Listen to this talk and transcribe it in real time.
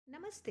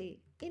Namaste.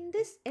 In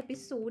this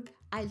episode,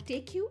 I'll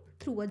take you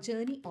through a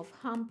journey of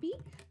Hampi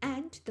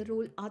and the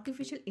role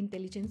artificial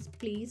intelligence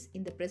plays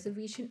in the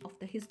preservation of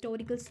the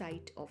historical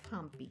site of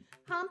Hampi.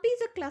 Hampi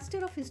is a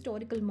cluster of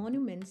historical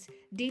monuments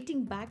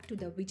dating back to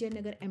the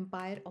Vijayanagar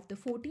Empire of the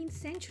 14th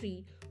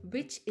century,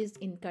 which is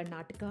in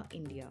Karnataka,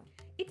 India.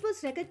 It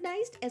was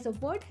recognized as a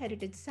World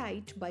Heritage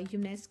Site by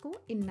UNESCO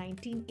in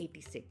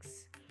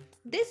 1986.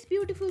 This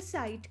beautiful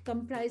site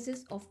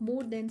comprises of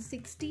more than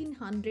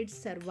 1600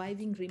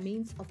 surviving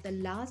remains of the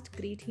last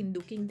great Hindu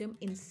kingdom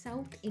in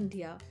South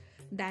India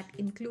that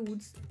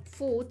includes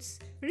forts,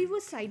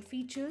 riverside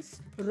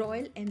features,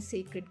 royal and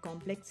sacred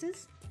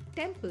complexes,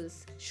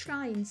 temples,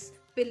 shrines,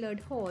 pillared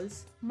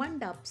halls,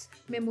 mandaps,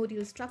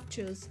 memorial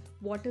structures,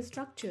 water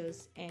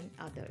structures, and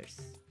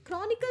others.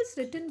 Chronicles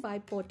written by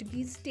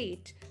Portuguese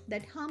state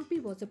that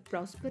Hampi was a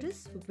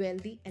prosperous,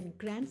 wealthy, and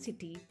grand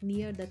city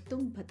near the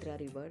Tungbhadra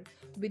river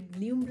with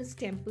numerous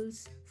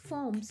temples,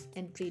 farms,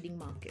 and trading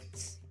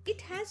markets.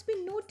 It has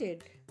been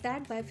noted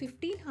that by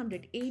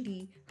 1500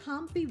 AD,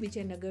 Hampi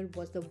Vijayanagar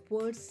was the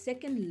world's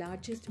second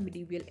largest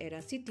medieval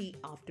era city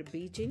after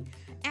Beijing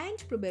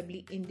and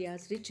probably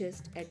India's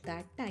richest at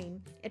that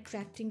time,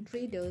 attracting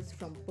traders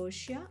from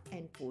Persia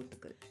and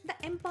Portugal.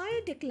 The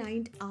empire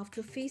declined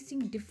after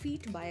facing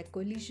defeat by a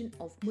coalition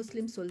of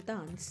Muslim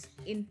sultans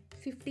in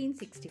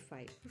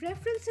 1565.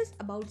 References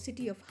about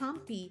city of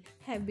Hampi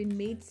have been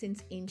made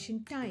since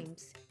ancient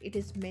times. It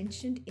is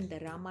mentioned in the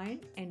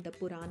Ramayana and the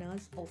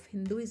Puranas of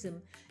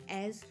Hinduism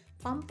as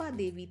Pampa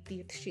Devi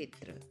Tirth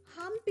Kshetra.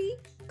 Hampi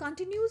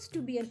continues to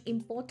be an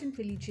important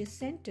religious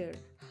center,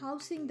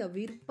 housing the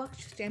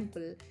Virupaksh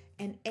temple,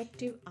 an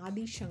active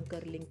Adi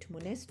Shankar linked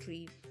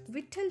monastery,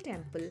 Vitthal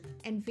temple,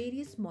 and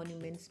various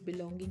monuments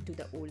belonging to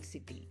the old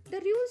city. The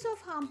ruins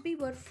of Hampi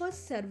were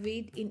first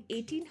surveyed in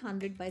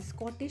 1800 by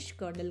Scottish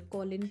Colonel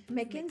Colin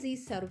Mackenzie,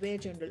 Surveyor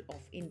General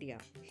of India.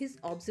 His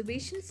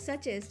observations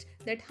suggest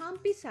that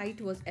Hampi site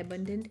was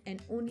abandoned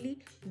and only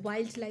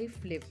wildlife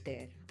lived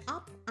there.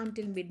 Up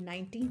until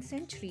mid-19th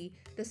century,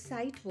 the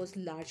site was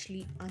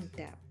largely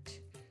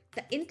untapped.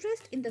 The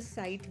interest in the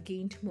site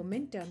gained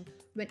momentum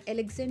when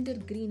Alexander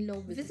Greenlaw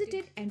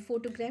visited and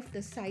photographed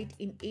the site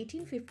in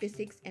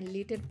 1856 and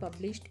later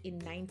published in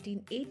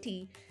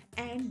 1980,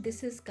 and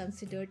this is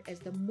considered as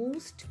the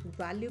most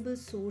valuable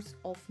source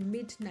of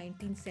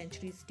mid-19th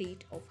century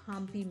state of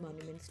Hampi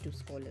monuments to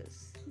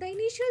scholars. The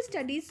initial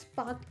studies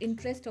sparked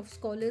interest of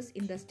scholars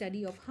in the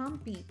study of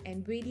Hampi,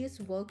 and various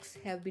works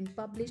have been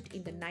published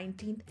in the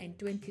 19th and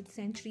 20th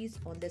centuries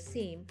on the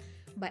same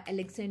by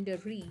Alexander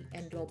Ree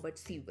and Robert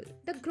Sewell.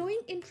 The growing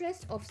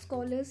interest of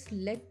scholars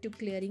led to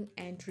clearing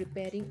and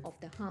repairing of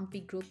the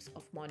Hampi groups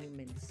of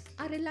monuments.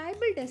 A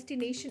reliable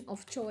destination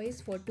of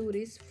choice for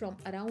tourists from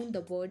around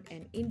the world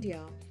and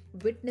India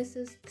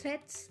witnesses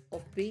threats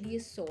of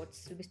various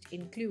sorts, which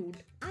include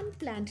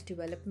unplanned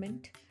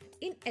development,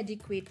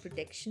 inadequate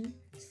protection,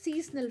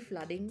 seasonal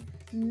flooding,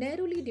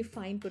 narrowly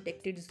defined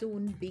protected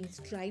zone being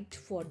striped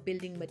for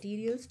building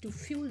materials to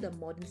fuel the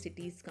modern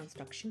city's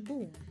construction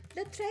boom.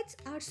 The threats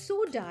are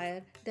so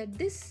dire that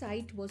this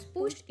site was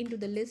pushed into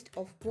the list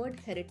of World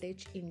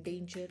Heritage in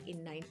Danger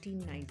in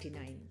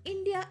 1999.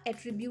 India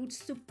attributes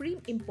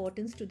supreme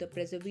importance to the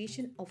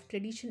preservation of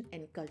tradition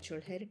and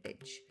cultural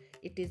heritage.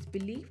 It is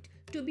believed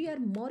to be a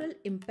moral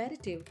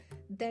imperative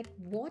that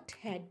what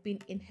had been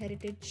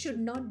inherited should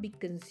not be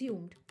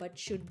consumed but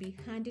should be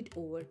handed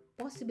over,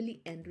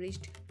 possibly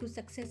enriched, to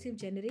successive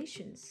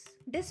generations.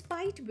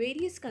 Despite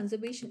various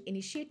conservation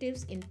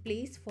initiatives in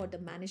place for the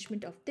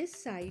management of this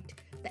site,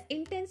 the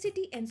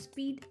intensity and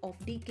speed of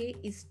decay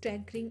is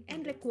staggering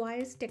and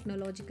requires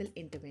technological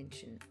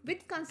intervention.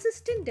 With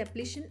consistent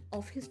depletion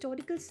of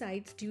historical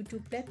sites due to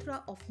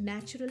plethora of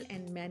natural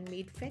and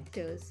man-made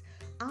factors,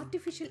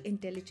 artificial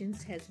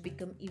intelligence has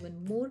become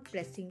even more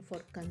pressing for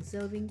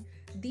conserving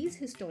these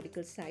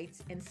historical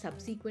sites and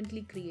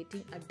subsequently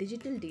creating a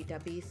digital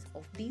database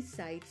of these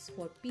sites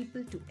for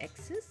people to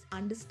access,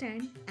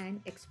 understand,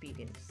 and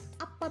experience.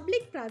 A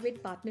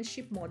public-private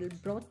partnership model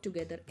brought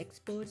together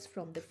experts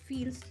from the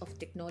fields of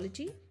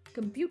technology,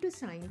 computer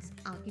science,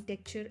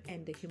 architecture,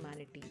 and the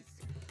humanities.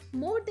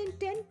 More than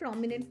 10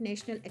 prominent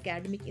national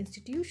academic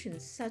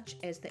institutions such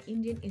as the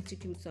Indian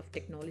Institutes of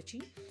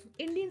Technology,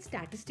 Indian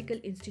Statistical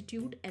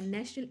Institute, and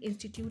National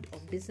Institute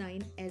of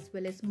Design, as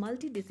well as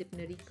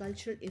multidisciplinary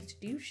cultural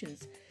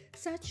institutions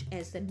such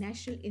as the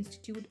National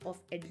Institute of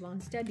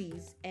Advanced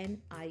Studies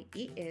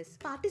 (NIAS),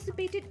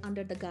 participated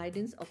under the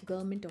guidance of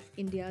Government of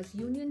India's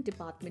Union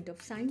Department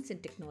of Science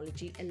and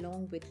Technology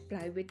along with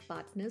private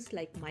partners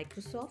like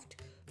Microsoft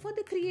for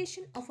the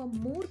creation of a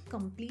more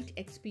complete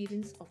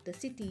experience of the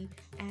city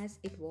as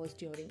it was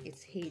during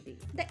its heyday.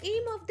 The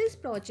aim of this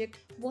project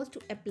was to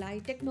apply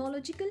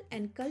technological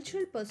and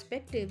cultural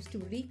perspectives to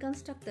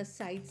reconstruct the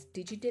sites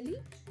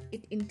digitally.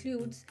 It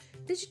includes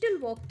digital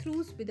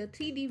walkthroughs with a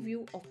 3D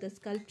view of the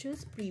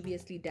sculptures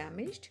previously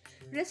damaged,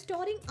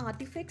 restoring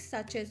artifacts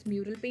such as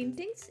mural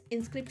paintings,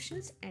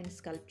 inscriptions, and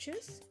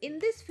sculptures. In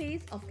this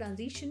phase of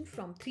transition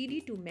from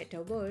 3D to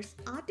metaverse,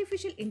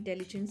 artificial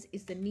intelligence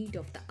is the need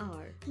of the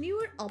hour.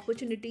 Newer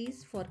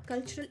opportunities for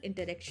cultural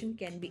interaction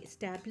can be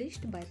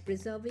established by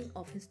preserving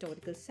of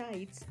historical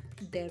sites.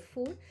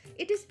 Therefore,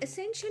 it is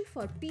essential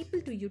for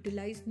people to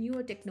utilize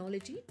newer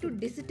technology to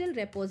digital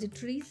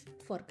repositories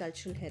for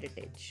cultural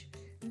heritage.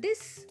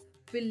 This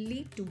will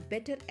lead to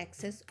better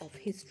access of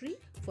history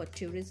for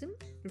tourism,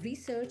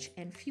 research,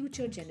 and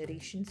future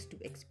generations to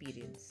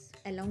experience.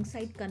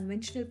 Alongside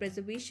conventional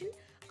preservation,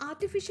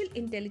 artificial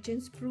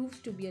intelligence proves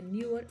to be a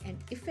newer and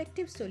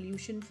effective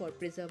solution for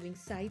preserving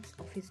sites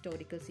of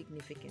historical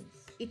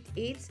significance. It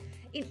aids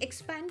in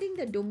expanding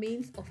the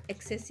domains of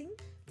accessing,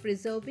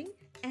 preserving,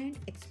 and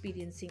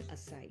experiencing a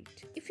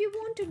site. If you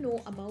want to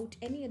know about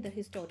any other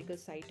historical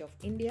site of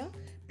India,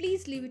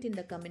 please leave it in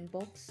the comment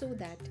box so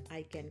that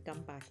I can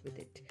come back with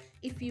it.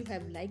 If you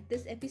have liked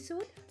this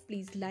episode,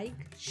 please like,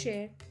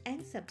 share,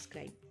 and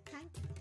subscribe. Thank you.